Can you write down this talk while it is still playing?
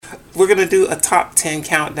we're going to do a top 10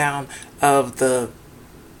 countdown of the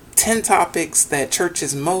 10 topics that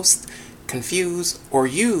churches most confuse or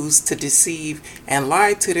use to deceive and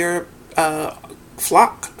lie to their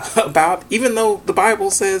flock about, even though the Bible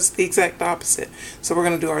says the exact opposite. So we're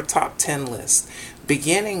going to do our top 10 list,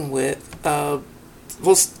 beginning with,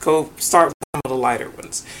 we'll go start with some of the lighter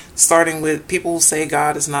ones, starting with people who say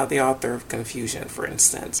God is not the author of confusion, for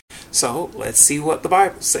instance. So let's see what the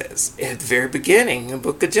Bible says. At the very beginning, in the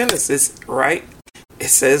book of Genesis, right, it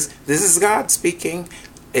says, this is God speaking.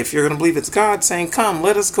 If you're going to believe it's God saying, come,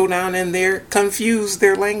 let us go down in there, confuse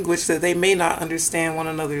their language that they may not understand one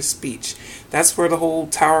another's speech. That's where the whole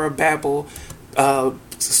Tower of Babel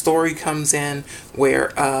story comes in, where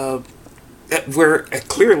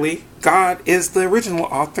clearly God is the original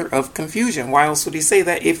author of confusion. Why else would he say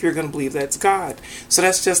that if you're going to believe that's God? So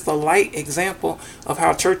that's just a light example of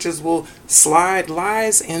how churches will slide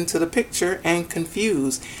lies into the picture and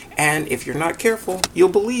confuse. And if you're not careful, you'll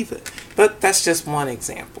believe it. But that's just one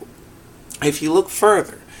example. If you look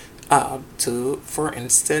further, for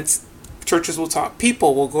instance, churches will talk,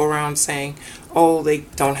 people will go around saying, oh, they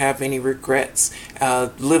don't have any regrets,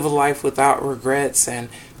 live a life without regrets, and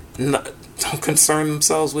don't concern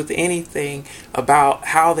themselves with anything about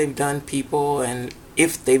how they've done people and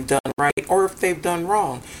if they've done right or if they've done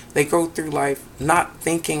wrong. They go through life not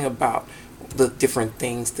thinking about the different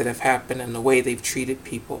things that have happened and the way they've treated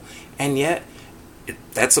people. And yet,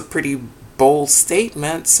 that's a pretty bold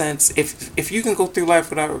statement, since if you can go through life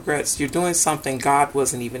without regrets, you're doing something God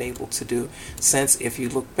wasn't even able to do. Since if you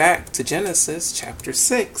look back to Genesis chapter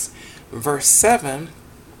 6, verse 7,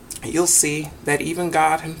 you'll see that even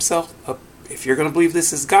God himself, if you're going to believe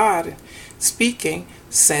this is God speaking,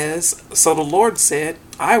 says, so the Lord said,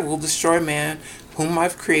 I will destroy man whom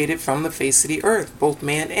I've created from the face of the earth, both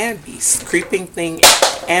man and beast, creeping thing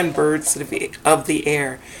and birds of the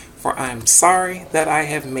air. For I am sorry that I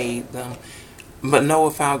have made them. But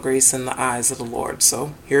Noah found grace in the eyes of the Lord.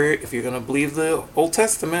 So here, if you're going to believe the Old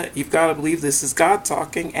Testament, you've got to believe this is God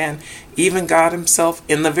talking. And even God himself,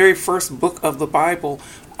 in the very first book of the Bible,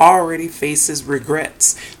 already faces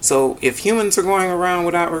regrets. So if humans are going around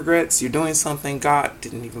without regrets, you're doing something God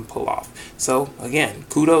didn't even pull off. So again,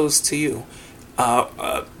 kudos to you.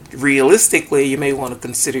 Realistically, you may want to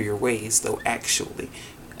consider your ways, though, actually.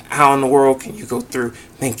 How in the world can you go through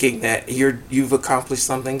thinking that you've accomplished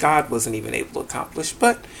something God wasn't even able to accomplish?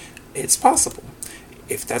 But it's possible,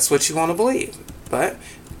 if that's what you want to believe. But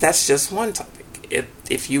that's just one topic.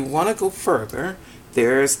 If you want to go further,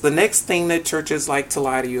 there's the next thing that churches like to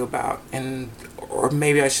lie to you about, or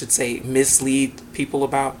maybe I should say mislead people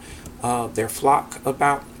about, their flock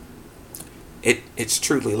about. It's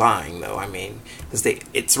truly lying, though. I mean, because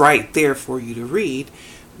it's right there for you to read,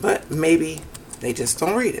 but maybe they just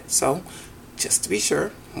don't read it. So, just to be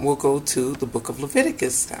sure, we'll go to the book of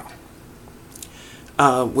Leviticus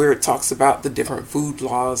now, where it talks about the different food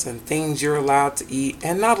laws and things you're allowed to eat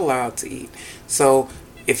and not allowed to eat. So,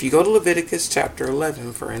 if you go to Leviticus chapter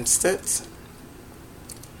 11, for instance,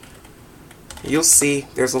 you'll see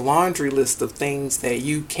there's a laundry list of things that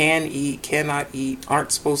you can eat, cannot eat,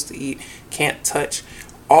 aren't supposed to eat, can't touch,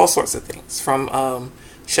 all sorts of things, from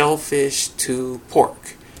shellfish to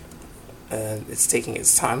pork. It's taking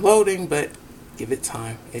its time loading, but give it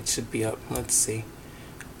time. It should be up. Let's see.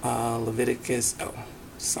 Leviticus. Oh,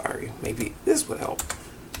 sorry. Maybe this would help.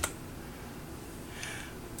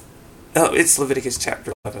 Oh, it's Leviticus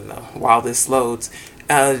chapter 11, though. While this loads,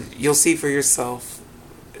 you'll see for yourself.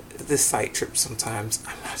 This site trips sometimes.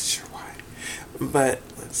 I'm not sure why. But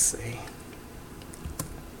let's see.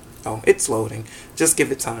 Oh, it's loading. Just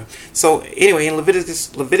give it time. So anyway, in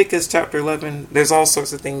Leviticus chapter 11, there's all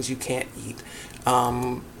sorts of things you can't eat.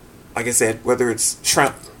 Like I said, whether it's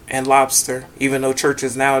shrimp and lobster, even though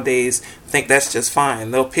churches nowadays think that's just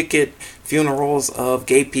fine. They'll picket funerals of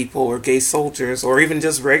gay people or gay soldiers, or even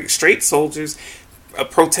just straight soldiers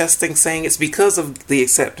protesting, saying it's because of the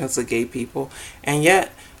acceptance of gay people. And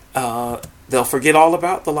yet, they'll forget all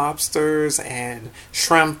about the lobsters and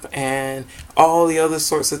shrimp and all the other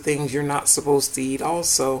sorts of things you're not supposed to eat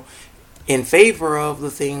also, in favor of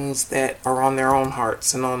the things that are on their own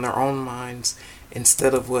hearts and on their own minds,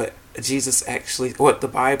 instead of what the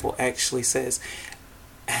Bible actually says.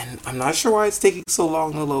 And I'm not sure why it's taking so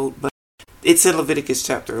long to load, but it's in Leviticus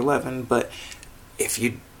chapter 11. But if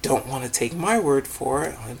you don't want to take my word for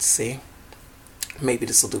it, let's see. Maybe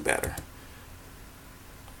this will do better.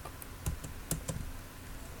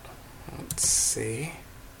 Let's see.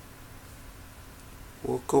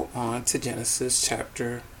 We'll go on to Genesis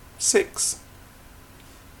chapter 6.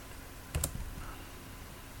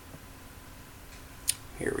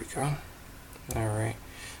 Here we go. Alright.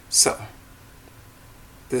 So,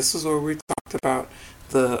 this is where we talked about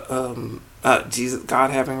the Jesus,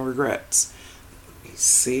 God having regrets. Let me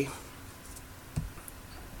see.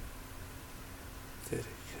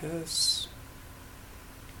 Leviticus.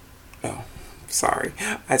 Oh, sorry.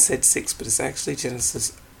 I said 6, but it's actually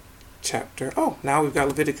Genesis chapter. Oh, now we've got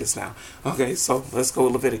Leviticus now. Okay, so let's go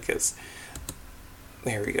with Leviticus.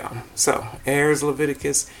 There we go. So here's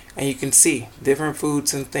Leviticus, and you can see different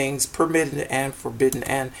foods and things permitted and forbidden.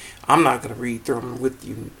 And I'm not going to read through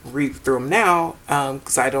them now,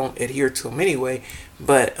 because I don't adhere to them anyway.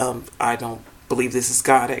 But I don't believe this is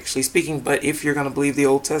God actually speaking. But if you're going to believe the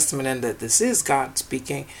Old Testament and that this is God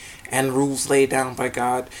speaking and rules laid down by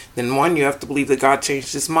God, then one, you have to believe that God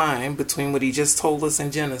changed his mind between what he just told us in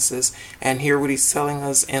Genesis and hear what he's telling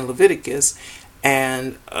us in Leviticus.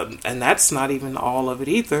 And that's not even all of it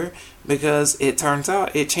either, because it turns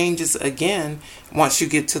out it changes again once you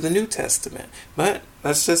get to the New Testament. But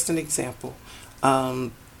that's just an example.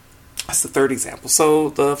 That's the third example. So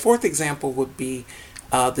the fourth example would be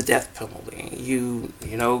the death penalty. You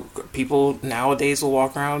know, people nowadays will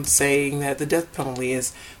walk around saying that the death penalty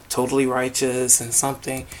is totally righteous and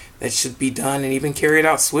something that should be done and even carried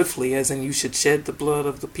out swiftly, as in you should shed the blood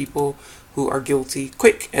of the people who are guilty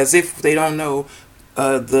quick, as if they don't know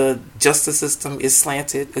the justice system is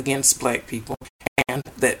slanted against black people, and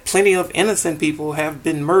that plenty of innocent people have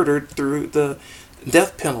been murdered through the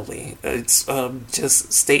death penalty. It's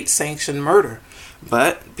just state-sanctioned murder.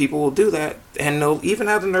 But people will do that, and they'll even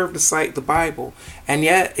have the nerve to cite the Bible. And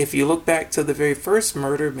yet, if you look back to the very first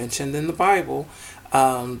murder mentioned in the Bible,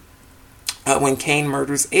 when Cain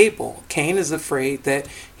murders Abel, Cain is afraid that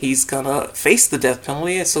he's going to face the death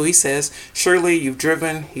penalty. And so he says, surely you've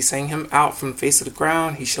driven, he's saying, him out from the face of the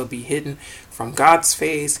ground. He shall be hidden from God's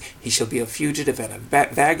face. He shall be a fugitive and a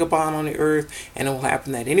vagabond on the earth. And it will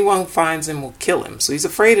happen that anyone who finds him will kill him. So he's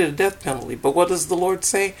afraid of the death penalty. But what does the Lord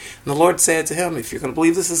say? And the Lord said to him, if you're going to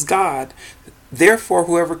believe this is God, therefore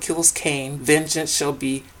whoever kills Cain, vengeance shall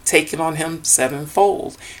be taken on him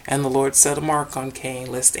sevenfold. And the Lord set a mark on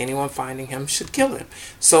Cain, lest anyone finding him should kill him.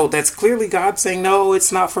 So that's clearly God saying, no,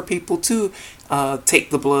 it's not for people to take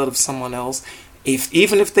the blood of someone else.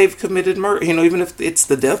 Even if they've committed murder, even if it's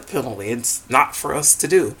the death penalty, it's not for us to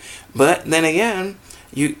do. But then again,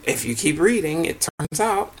 if you keep reading, it turns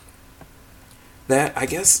out that I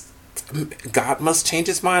guess God must change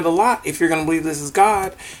his mind a lot if you're going to believe this is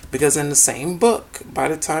God, because in the same book, by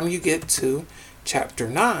the time you get to chapter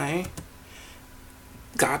 9,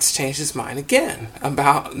 God's changed his mind again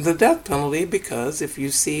about the death penalty, because if you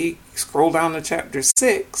scroll down to chapter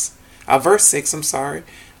 6, verse 6,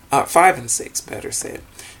 5 and 6, better said.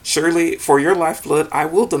 Surely for your lifeblood I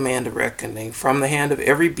will demand a reckoning. From the hand of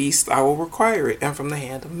every beast I will require it, and from the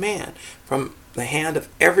hand of man. From the hand of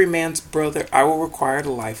every man's brother I will require the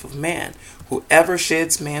life of man. Whoever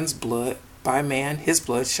sheds man's blood, by man his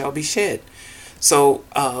blood shall be shed. So,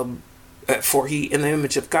 for he, in the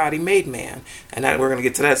image of God, he made man. And that, we're going to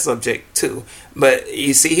get to that subject too. But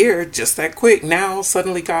you see here, just that quick, now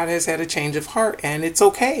suddenly God has had a change of heart, and it's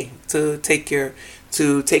okay to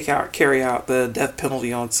carry out the death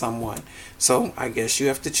penalty on someone. So I guess you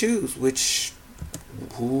have to choose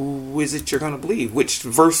who is it you're going to believe? Which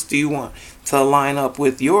verse do you want to line up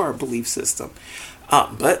with your belief system?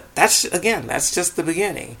 But that's just the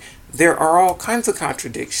beginning. There are all kinds of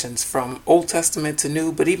contradictions from Old Testament to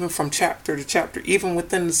New, but even from chapter to chapter, even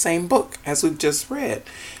within the same book, as we've just read.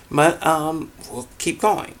 But we'll keep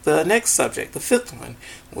going. The next subject, the fifth one,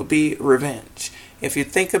 will be revenge. If you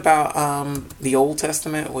think about the Old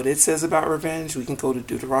Testament, what it says about revenge, we can go to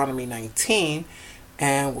Deuteronomy 19,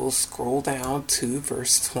 and we'll scroll down to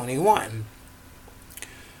verse 21.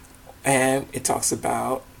 And it talks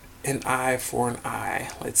about an eye for an eye.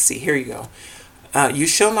 Let's see, here you go. You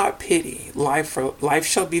shall not pity. Life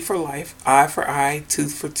shall be for life, eye for eye,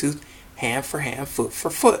 tooth for tooth, hand for hand, foot for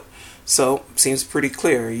foot. So, seems pretty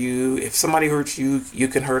clear. If somebody hurts you, you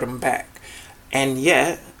can hurt them back. And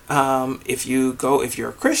yet, if you're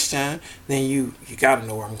a Christian, then you got to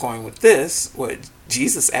know where I'm going with this. What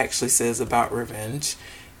Jesus actually says about revenge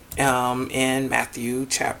in Matthew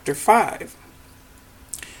chapter 5.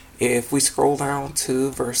 If we scroll down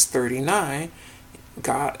to verse 39,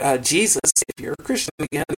 Jesus, if you're a Christian,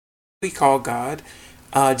 again, we call God,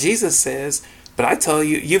 Jesus says, but I tell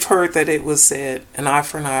you, you've heard that it was said, an eye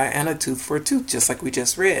for an eye and a tooth for a tooth, just like we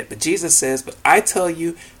just read. But Jesus says, but I tell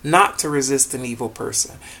you not to resist an evil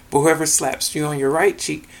person. But whoever slaps you on your right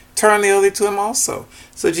cheek, turn the other to him also.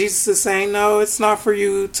 So Jesus is saying, no, it's not for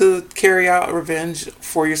you to carry out revenge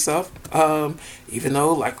for yourself. Even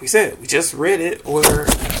though, like we said, we just read it, or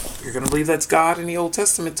you're going to believe that's God in the Old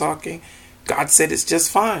Testament talking. God said it's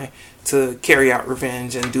just fine to carry out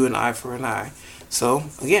revenge and do an eye for an eye. So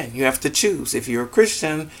again, you have to choose. If you're a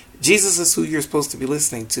Christian, Jesus is who you're supposed to be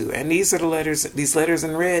listening to. And these are the letters. These letters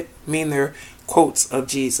in red mean they're quotes of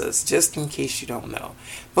Jesus, just in case you don't know.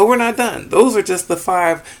 But we're not done. Those are just the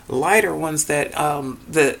 5 lighter ones that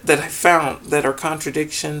that I found that are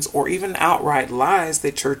contradictions or even outright lies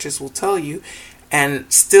that churches will tell you,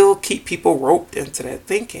 and still keep people roped into that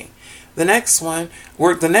thinking. The next one,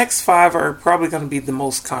 the next 5 are probably going to be the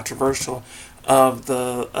most controversial of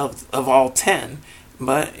all 10.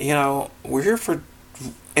 But we're here for.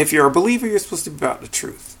 If you're a believer, you're supposed to be about the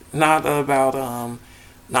truth, not about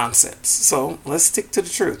nonsense. So let's stick to the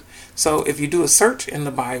truth. So if you do a search in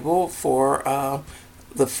the Bible for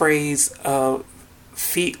the phrase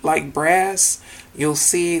 "feet like brass," you'll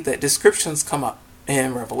see that descriptions come up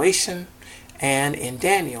in Revelation and in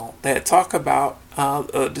Daniel that talk about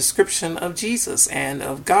a description of Jesus and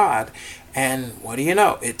of God. And what do you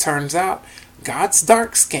know? It turns out God's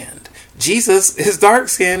dark-skinned. Jesus is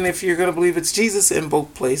dark-skinned if you're going to believe it's Jesus in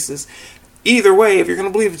both places. Either way, if you're going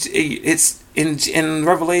to believe it's in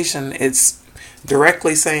Revelation, it's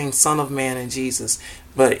directly saying Son of Man and Jesus.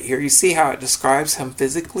 But here you see how it describes him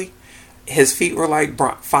physically. His feet were like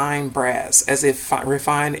fine brass, as if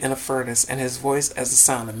refined in a furnace, and his voice as the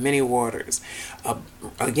sound of many waters.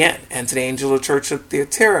 Again, and to the angel of the church of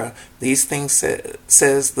Thyatira, these things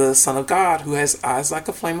says the Son of God, who has eyes like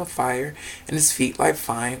a flame of fire, and his feet like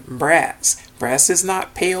fine brass. Brass is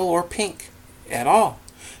not pale or pink at all.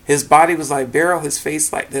 His body was like beryl, his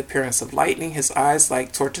face like the appearance of lightning, his eyes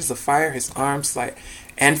like torches of fire, his arms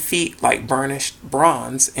and feet like burnished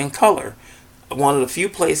bronze in color. One of the few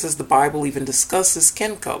places the Bible even discusses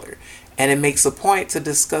skin color, and it makes a point to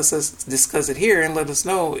discuss it here and let us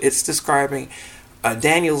know it's describing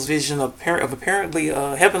Daniel's vision of apparently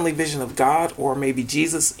a heavenly vision of God, or maybe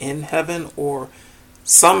Jesus in heaven, or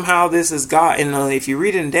somehow this is God. And if you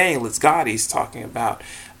read it in Daniel, it's God he's talking about.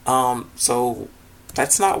 So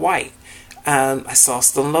that's not white. I saw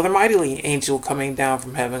still another mighty angel coming down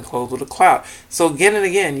from heaven, clothed with a cloud. So again and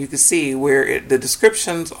again, you can see where the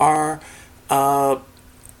descriptions are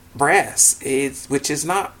brass, which is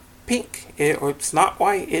not pink, or it's not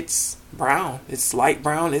white, it's brown, it's light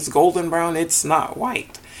brown, it's golden brown, it's not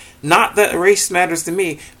white. Not that race matters to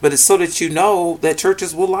me, but it's so that you know that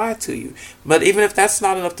churches will lie to you. But even if that's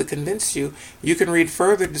not enough to convince you, you can read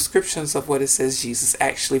further descriptions of what it says Jesus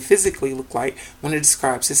actually physically looked like when it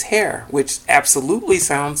describes his hair, which absolutely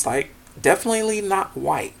sounds like definitely not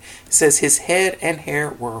white. It says his head and hair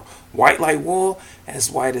were white like wool,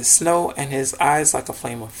 as white as snow, and his eyes like a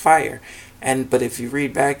flame of fire. But if you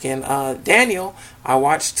read back in Daniel, I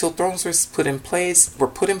watched till thrones were put in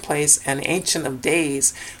place, and the Ancient of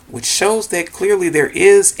Days, which shows that clearly there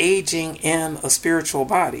is aging in a spiritual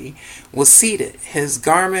body, was seated. His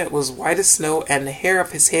garment was white as snow, and the hair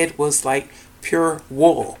of his head was like pure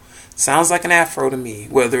wool. Sounds like an afro to me.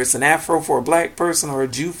 Whether it's an afro for a black person or a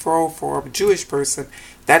Jew-fro for a Jewish person,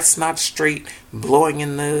 that's not straight blowing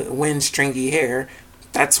in the wind stringy hair.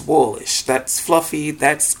 That's woolish. That's fluffy.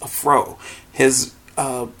 That's a fro. His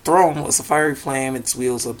throne was a fiery flame. Its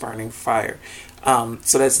wheels of burning fire.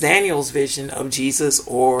 So that's Daniel's vision of Jesus,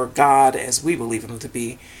 or God as we believe him to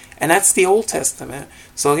be. And that's the Old Testament.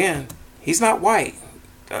 So again, he's not white.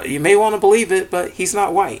 You may want to believe it, but he's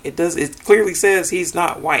not white. It clearly says he's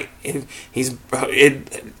not white. He's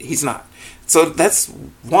not. So that's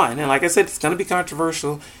one. And like I said, it's going to be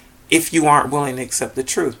controversial if you aren't willing to accept the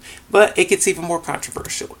truth. But it gets even more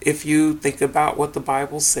controversial if you think about what the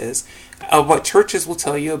Bible says, what churches will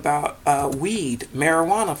tell you about weed,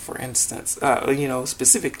 marijuana, for instance,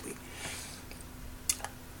 specifically.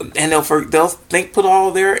 And they'll put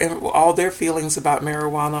all their feelings about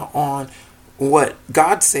marijuana on what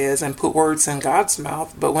God says and put words in God's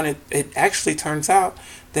mouth. But when it actually turns out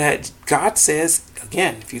that God says,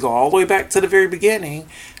 again, if you go all the way back to the very beginning,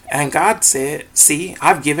 and God said, see,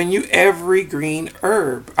 I've given you every green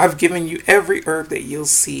herb. I've given you every herb that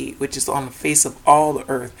yields seed, which is on the face of all the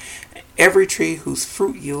earth. Every tree whose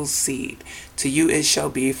fruit yields seed. To you it shall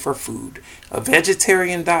be for food. A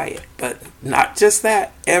vegetarian diet. But not just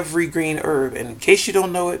that, every green herb. And in case you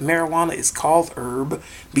don't know it, marijuana is called herb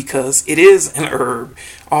because it is an herb.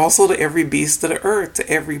 Also to every beast of the earth, to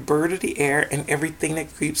every bird of the air, and everything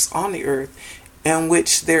that creeps on the earth, in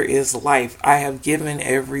which there is life. I have given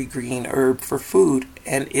every green herb for food,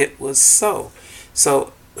 and it was so.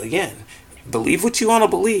 So, again, believe what you want to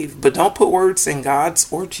believe, but don't put words in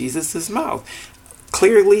God's or Jesus's mouth.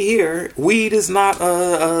 clearly here, weed is not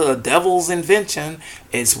a devil's invention.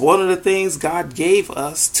 It's one of the things God gave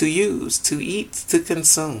us to use, to eat, to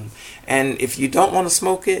consume. And if you don't want to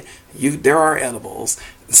smoke it, there are edibles.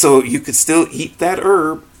 So you could still eat that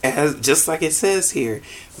herb, as just like it says here.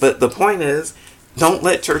 But the point is, don't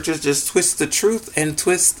let churches just twist the truth and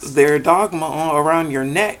twist their dogma around your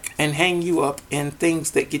neck and hang you up in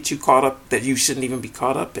things that get you caught up that you shouldn't even be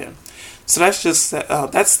caught up in. So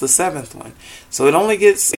that's the seventh one. So it only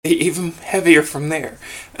gets even heavier from there.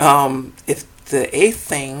 If the eighth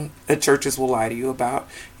thing that churches will lie to you about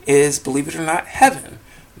is, believe it or not, heaven.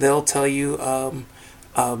 They'll tell you all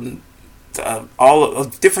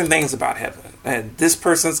of different things about heaven. And this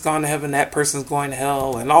person's gone to heaven, that person's going to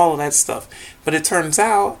hell, and all of that stuff. But it turns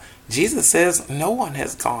out, Jesus says no one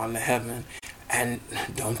has gone to heaven. And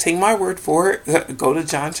don't take my word for it. Go to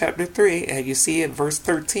John chapter 3, and you see at verse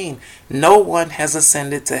 13. No one has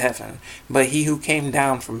ascended to heaven, but he who came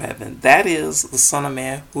down from heaven. That is the Son of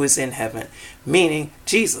Man who is in heaven. Meaning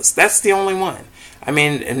Jesus. That's the only one. I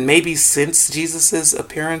mean, and maybe since Jesus'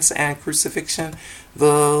 appearance and crucifixion,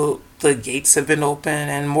 the gates have been open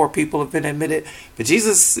and more people have been admitted. But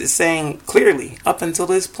Jesus is saying clearly, up until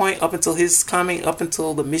this point, up until his coming, up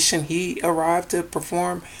until the mission he arrived to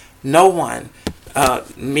perform, no one,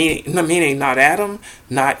 meaning not Adam,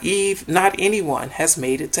 not Eve, not anyone has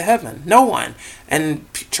made it to heaven. No one. And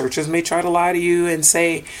churches may try to lie to you and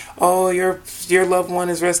say, oh, your loved one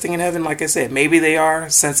is resting in heaven. Like I said, maybe they are,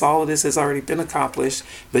 since all of this has already been accomplished.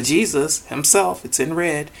 But Jesus himself, it's in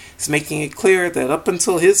red, is making it clear that up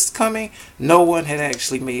until his coming, no one had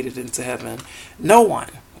actually made it into heaven. No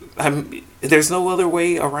one. There's no other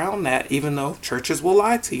way around that, even though churches will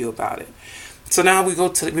lie to you about it. So now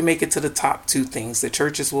we make it to the top two things that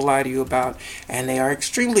churches will lie to you about, and they are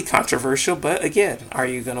extremely controversial. But again, are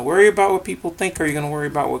you going to worry about what people think, or are you going to worry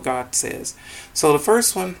about what God says? So the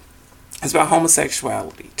first one is about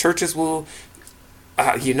homosexuality. Churches will,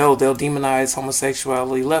 they'll demonize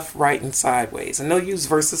homosexuality left, right, and sideways. And they'll use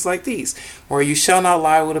verses like these, where you shall not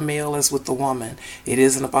lie with a male as with the woman. It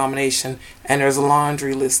is an abomination. And there's a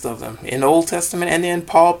laundry list of them in the Old Testament. And then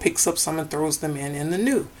Paul picks up some and throws them in the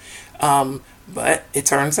New. But it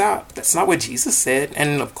turns out that's not what Jesus said.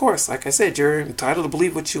 And of course, like I said, you're entitled to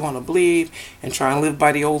believe what you want to believe and try and live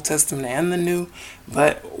by the Old Testament and the New.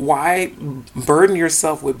 But why burden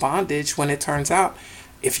yourself with bondage when it turns out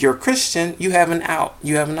if you're a Christian, you have an out,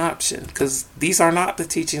 you have an option? Because these are not the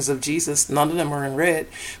teachings of Jesus. None of them are in red.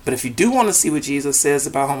 But if you do want to see what Jesus says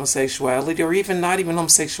about homosexuality, or even not even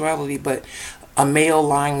homosexuality, but a male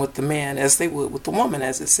lying with the man as they would with the woman,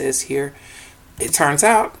 as it says here, it turns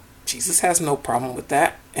out Jesus has no problem with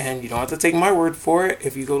that, and you don't have to take my word for it.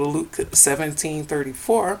 If you go to Luke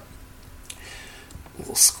 17:34,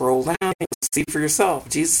 we'll scroll down and see for yourself.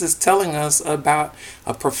 Jesus is telling us about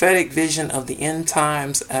a prophetic vision of the end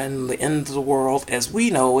times and the end of the world as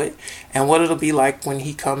we know it, and what it'll be like when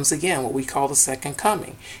he comes again, what we call the second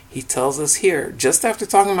coming. He tells us here, just after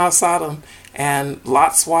talking about Sodom and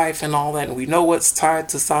Lot's wife and all that, and we know what's tied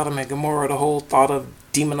to Sodom and Gomorrah, the whole thought of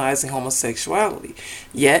demonizing homosexuality.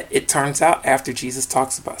 Yet it turns out after Jesus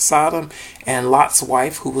talks about Sodom and Lot's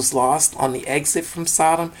wife who was lost on the exit from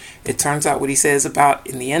Sodom, it turns out what he says about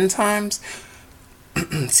in the end times,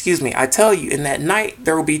 excuse me, I tell you, in that night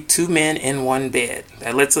there will be two men in one bed.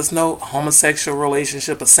 That lets us know a homosexual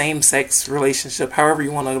relationship, a same-sex relationship, however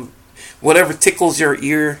you want to, whatever tickles your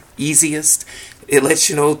ear easiest. It lets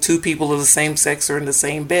you know two people of the same sex are in the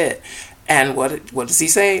same bed. And what does he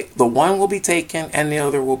say? The one will be taken and the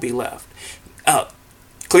other will be left.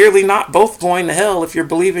 Clearly not both going to hell if you're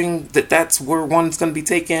believing that that's where one's going to be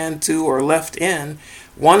taken to or left in.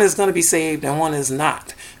 One is going to be saved and one is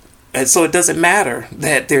not. And so it doesn't matter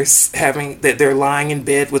that they're lying in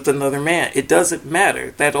bed with another man. It doesn't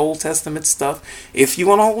matter. That Old Testament stuff, if you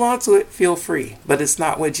want to hold on to it, feel free. But it's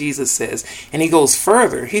not what Jesus says. And he goes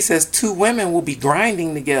further. He says two women will be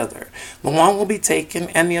grinding together. The one will be taken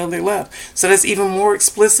and the other left. So that's even more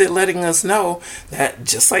explicit, letting us know that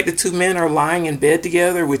just like the two men are lying in bed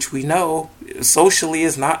together, which we know socially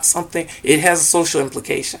is not something, it has a social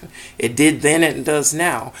implication. It did then and it does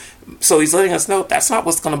now. So he's letting us know that's not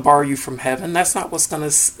what's going to bar you from heaven. That's not what's going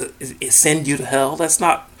to send you to hell. That's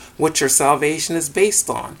not what your salvation is based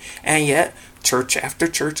on. And yet, church after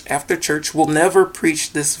church after church will never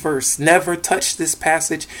preach this verse, never touch this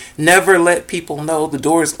passage, never let people know the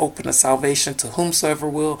door is open to salvation to whomsoever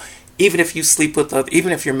will. Even if you sleep with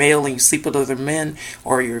even if you're male and you sleep with other men,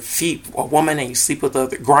 or you're a woman and you sleep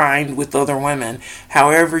with grind with other women,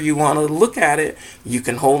 however you want to look at it, you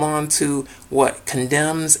can hold on to what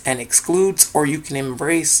condemns and excludes, or you can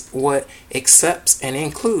embrace what accepts and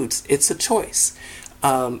includes. It's a choice.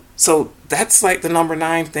 So that's like the number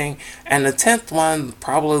 9 thing. And the 10th one,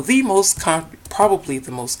 probably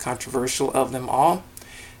the most controversial of them all,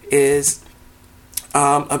 is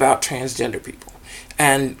about transgender people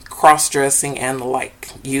and cross-dressing and the like.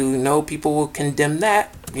 People will condemn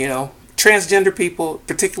that. Transgender people,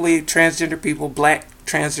 particularly transgender people, black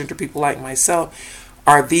transgender people like myself,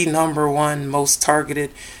 are the number 1 most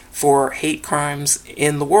targeted for hate crimes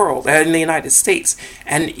in the world, in the United States,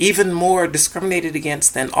 and even more discriminated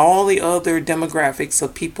against than all the other demographics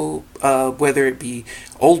of people, whether it be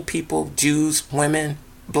old people, Jews, women,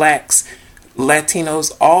 blacks,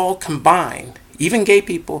 Latinos, all combined, even gay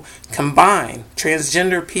people combined.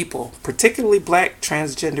 Transgender people, particularly black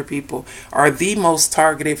transgender people, are the most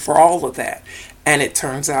targeted for all of that. And it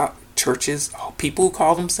turns out churches, people who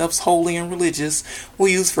call themselves holy and religious, will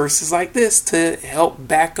use verses like this to help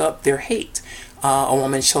back up their hate. A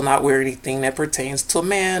woman shall not wear anything that pertains to a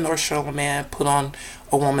man, nor shall a man put on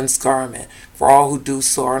a woman's garment. For all who do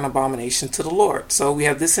so are an abomination to the Lord. So we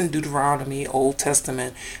have this in Deuteronomy, Old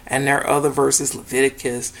Testament, and there are other verses,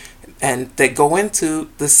 Leviticus, and that go into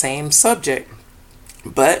the same subject.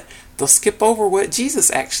 But they'll skip over what Jesus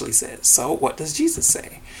actually says. So what does Jesus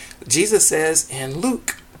say? Jesus says in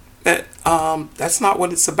Luke that that's not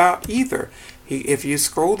what it's about either. If you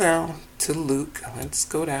scroll down to Luke, let's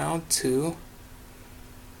go down to,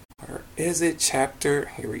 where is it? Here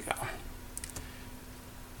we go.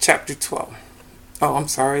 Chapter 12. Oh, I'm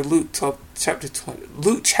sorry. Luke 12, chapter 20.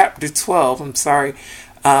 Luke chapter 12, I'm sorry,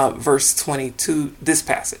 verse 22, this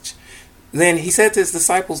passage. Then he said to his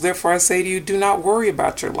disciples, therefore I say to you, do not worry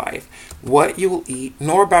about your life, what you will eat,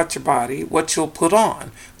 nor about your body, what you'll put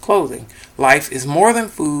on, clothing. Life is more than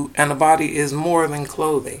food, and the body is more than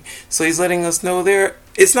clothing. So he's letting us know there,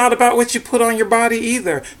 it's not about what you put on your body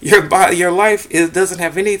either. Your life doesn't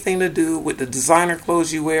have anything to do with the designer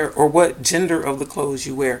clothes you wear or what gender of the clothes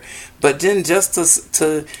you wear. But then just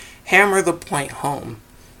to hammer the point home,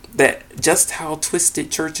 that just how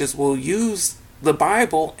twisted churches will use the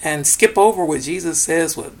Bible and skip over what Jesus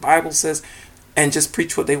says, what the Bible says, and just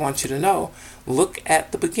preach what they want you to know. Look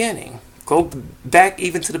at the beginning. Go back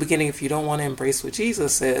even to the beginning if you don't want to embrace what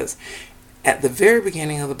Jesus says. At the very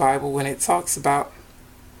beginning of the Bible, when it talks about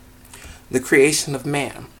the creation of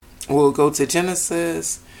man, we'll go to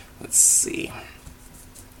Genesis. Let's see.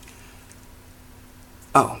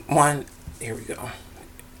 Here we go.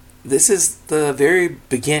 This is the very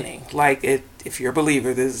beginning. If you're a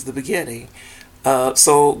believer, this is the beginning.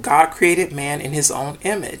 So God created man in his own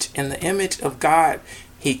image. In the image of God,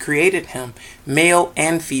 he created him. Male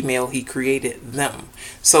and female, he created them.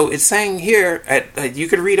 So it's saying here, you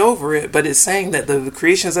could read over it, but it's saying that the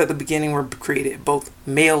creations at the beginning were created both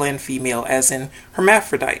male and female, as in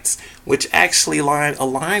hermaphrodites, which actually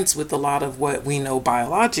aligns with a lot of what we know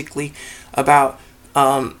biologically about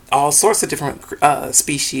all sorts of different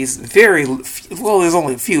species. There's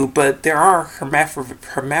only a few, but there are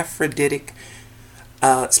hermaphroditic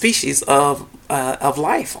species of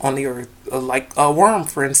life on the earth. Like a worm,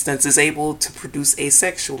 for instance, is able to produce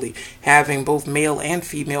asexually. Having both male and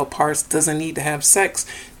female parts, doesn't need to have sex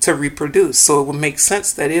to reproduce. So it would make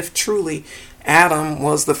sense that if truly Adam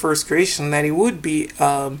was the first creation, that he would be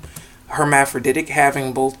hermaphroditic,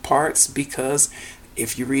 having both parts, because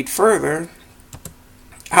if you read further,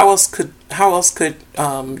 how else could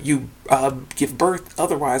you give birth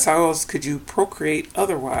otherwise? How else could you procreate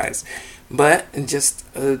otherwise? But just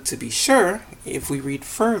to be sure, if we read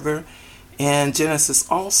further in Genesis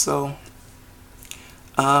also,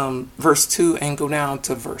 verse 2 and go down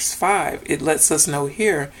to verse 5, it lets us know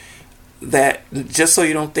here that, just so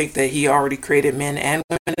you don't think that he already created men and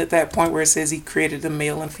women at that point where it says he created them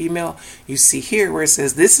male and female, you see here where it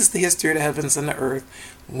says, this is the history of the heavens and the earth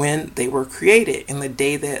when they were created, in the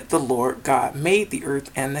day that the Lord God made the earth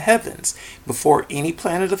and the heavens, before any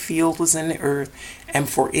plant of the field was in the earth, and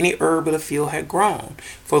before any herb of the field had grown.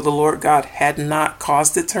 For the Lord God had not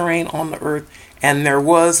caused it to rain on the earth, and there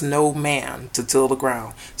was no man to till the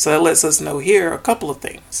ground. So that lets us know here a couple of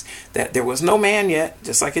things. That there was no man yet,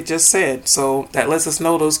 just like it just said. So that lets us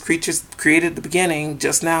know those creatures created at the beginning,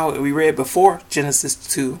 just now we read before Genesis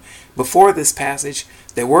 2, before this passage,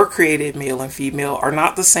 that were created male and female, are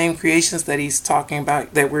not the same creations that he's talking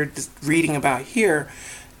about, that we're reading about here.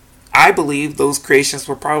 I believe those creations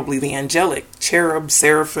were probably the angelic, cherub,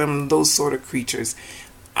 seraphim, those sort of creatures.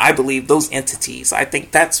 I believe those entities. I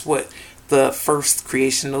think that's what the first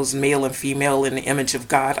creation, those male and female in the image of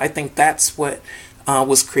God, I think that's what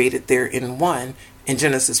was created there in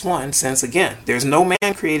Genesis 1, since again, there's no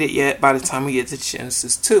man created yet by the time we get to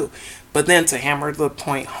Genesis 2. But then to hammer the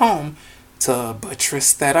point home, to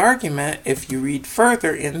buttress that argument, if you read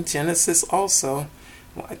further in Genesis also,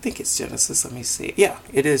 Well, I think it's Genesis. Let me see. Yeah,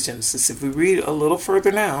 it is Genesis. If we read a little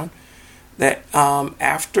further down, that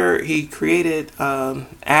after he created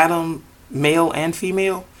Adam, male and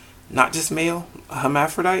female, not just male, a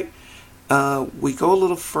hermaphrodite, we go a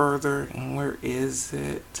little further, and where is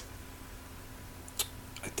it?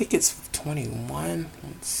 I think it's 21.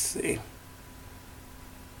 Let's see.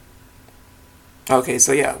 Okay,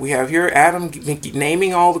 so yeah, we have here Adam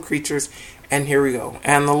naming all the creatures, and here we go.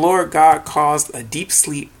 And the Lord God caused a deep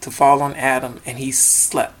sleep to fall on Adam, and he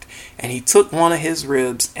slept. And he took one of his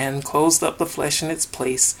ribs and closed up the flesh in its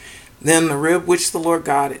place. Then the rib which the Lord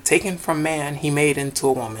God had taken from man, he made into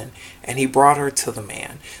a woman, and he brought her to the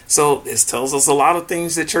man. So this tells us a lot of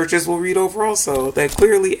things that churches will read over also, that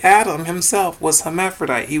clearly Adam himself was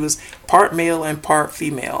hermaphrodite. He was part male and part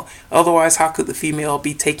female. Otherwise, how could the female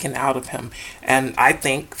be taken out of him? And I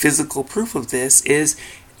think physical proof of this is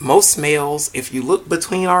most males, if you look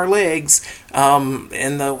between our legs,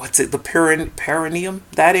 in the perineum,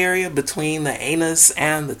 that area between the anus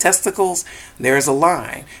and the testicles, there's a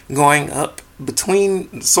line going up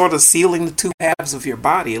between, sort of sealing the two halves of your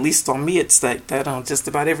body. At least on me, it's like that. On just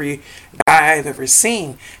about every guy I've ever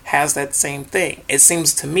seen has that same thing. It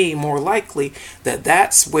seems to me more likely that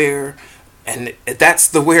that's where, and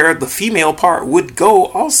that's where the female part would go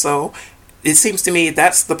also. It seems to me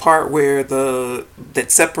that's the part where that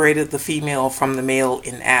separated the female from the male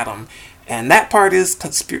in Adam. And that part is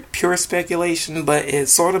pure speculation, but it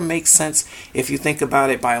sort of makes sense if you think about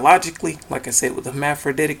it biologically, like I said, with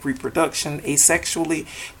hermaphroditic reproduction, asexually.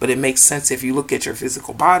 But it makes sense if you look at your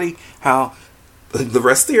physical body, how the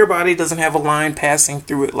rest of your body doesn't have a line passing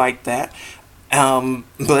through it like that.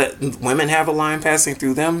 But women have a line passing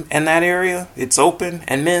through them in that area. It's open.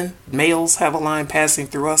 And males have a line passing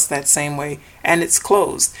through us that same way. And it's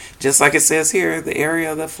closed. Just like it says here, the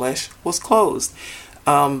area of the flesh was closed.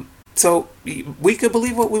 So we could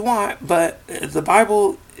believe what we want, but the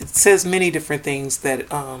Bible, it says many different things that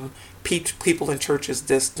people in churches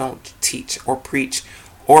just don't teach or preach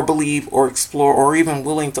or believe or explore or even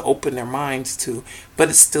willing to open their minds to, but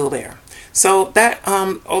it's still there. So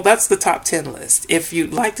that's the top 10 list. If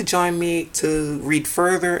you'd like to join me to read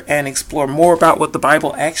further and explore more about what the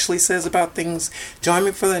Bible actually says about things, join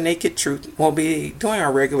me for the Naked Truth. We'll be doing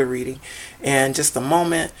our regular reading in just a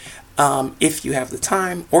moment, if you have the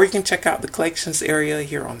time, or you can check out the collections area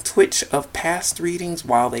here on Twitch of past readings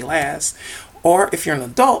while they last. Or if you're an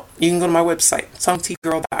adult, you can go to my website,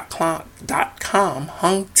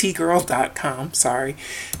 hungtgirl.com, sorry.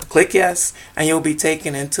 Click yes, and you'll be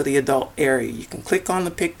taken into the adult area. You can click on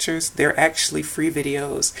the pictures. They're actually free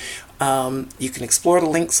videos. You can explore the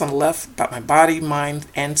links on the left about my body, mind,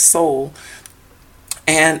 and soul.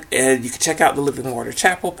 And you can check out the Living Water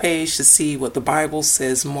Chapel page to see what the Bible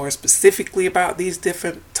says more specifically about these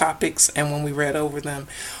different topics and when we read over them.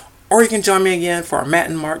 Or you can join me again for our Matt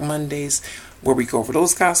and Mark Mondays, where we go over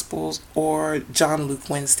those Gospels, or John Luke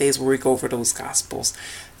Wednesdays, where we go over those Gospels.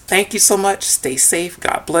 Thank you so much. Stay safe.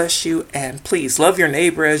 God bless you. And please love your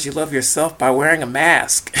neighbor as you love yourself by wearing a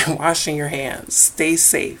mask and washing your hands. Stay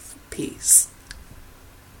safe. Peace.